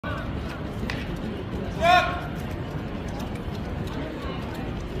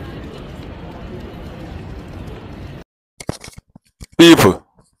People,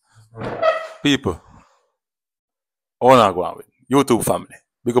 people, I wanna go on with YouTube family.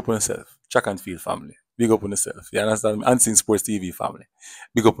 Big up on yourself. Track and field family. Big up on yourself. You understand me? Unseen Sports TV family.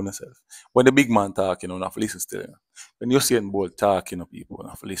 Big up on yourself. When the big man talk, you have to listen still. When you see Usain Bolt talk, people, you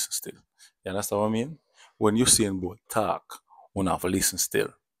have to listen still. You understand what I mean? When you see Usain Bolt talk, you have to listen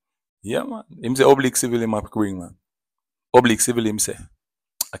still. Yeah, man. Him say Oblique Seville in my ring, man. Oblique Seville him say,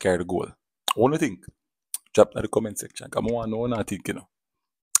 I carry the goal. What do you think? Drop in the comment section. Come on, no one I think,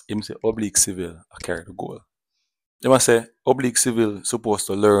 Him say Oblique Seville, I carry the goal. They must say Oblique Seville supposed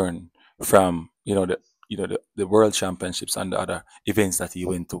to learn from the world championships and the other events that he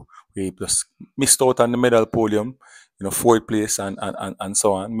went to. Where he just missed out on the medal podium, fourth place and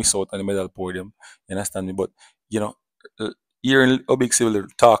so on, missed out on the medal podium. You understand me? But hearing Oblique Seville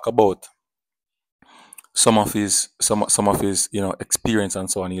talk about some of his experience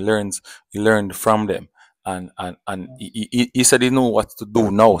and so on, he learned from them. And he said he know what to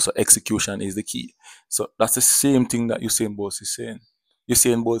do now, so execution is the key. So that's the same thing that Usain Bolt is saying.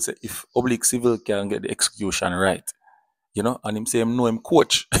 Usain Bolt said if Oblique Seville can get the execution right, and him say him know him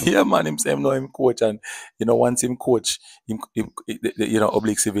coach. Yeah, man, him say him know him coach, and once him coach,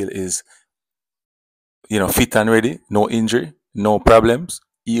 Oblique Seville is fit and ready, no injury, no problems.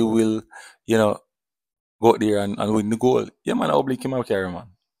 He will go out there and win the goal. Yeah, man, Oblique him out carry, man.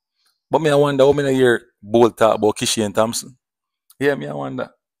 But me, I wonder how many hear Bolt talk about Kishi and Thompson. Yeah, me, I wonder.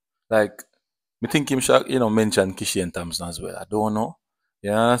 Like, me think him should, mention Kishi and Thompson as well. I don't know.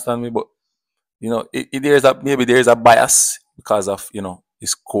 You understand me? But, maybe there is a bias because of,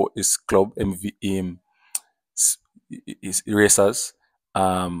 his club, his racers,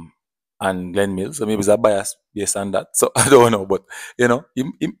 and Glenn Mills. So maybe it's a bias based on that. So I don't know. But, we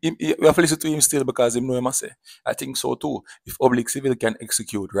have to listen to him still because him know him I say. I think so too. If Oblique Seville can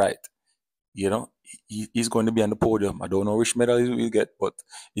execute right, he's going to be on the podium. I don't know which medal he will get, but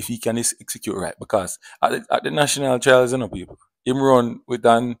if he can execute right, because at the national trials, people, him run with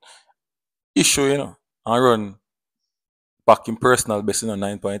an issue, and run back in personal best,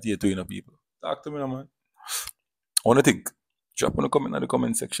 9.82, people. Talk to me, man. I want to think. Drop in the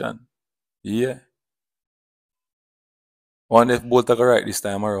comment section. Yeah. I wonder if Bolt go right this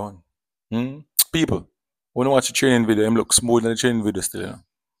time around. People, when you watch the training video, him look smooth in the training video still,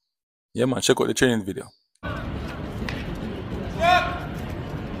 Yeah, man, check out the training video.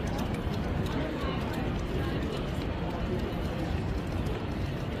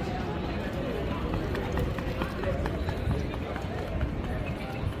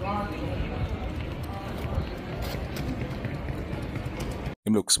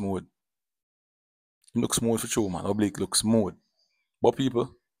 Him look smooth. Him look smooth for sure, man. Oblique looks smooth. But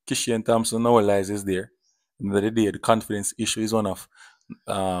people, Kishi and Thompson now lies is there. End of the day, the confidence issue is one of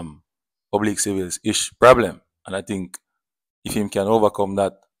Oblique Seville's problem. And I think if him can overcome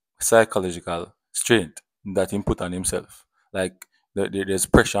that psychological strength that he put on himself, like there's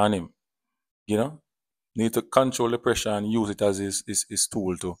pressure on him, need to control the pressure and use it as his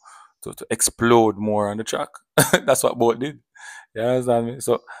tool to explode more on the track. That's what Bolt did. You understand me?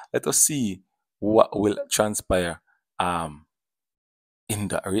 So let us see what will transpire in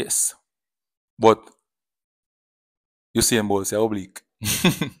that race. But Usain Bolt say Oblique.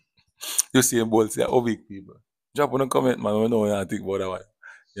 Usain Bolt say Oblique, people. Drop in a comment, man. We know what you think about that one.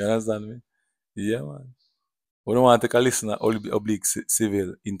 You understand me? Yeah, man. We don't want to take a listen to Oblique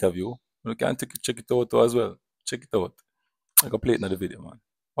Seville interview. You can check it out as well. Check it out. I can play it in the video, man.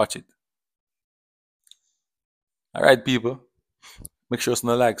 Watch it. Alright, people. Make sure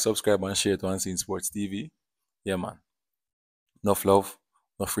to like, subscribe, and share to Unseen Sports TV. Yeah, man. Enough love,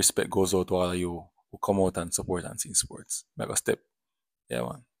 enough respect goes out to all of you who come out and support Unseen Sports. Make a step. Yeah,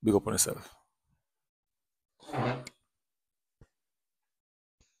 man. Big up on yourself.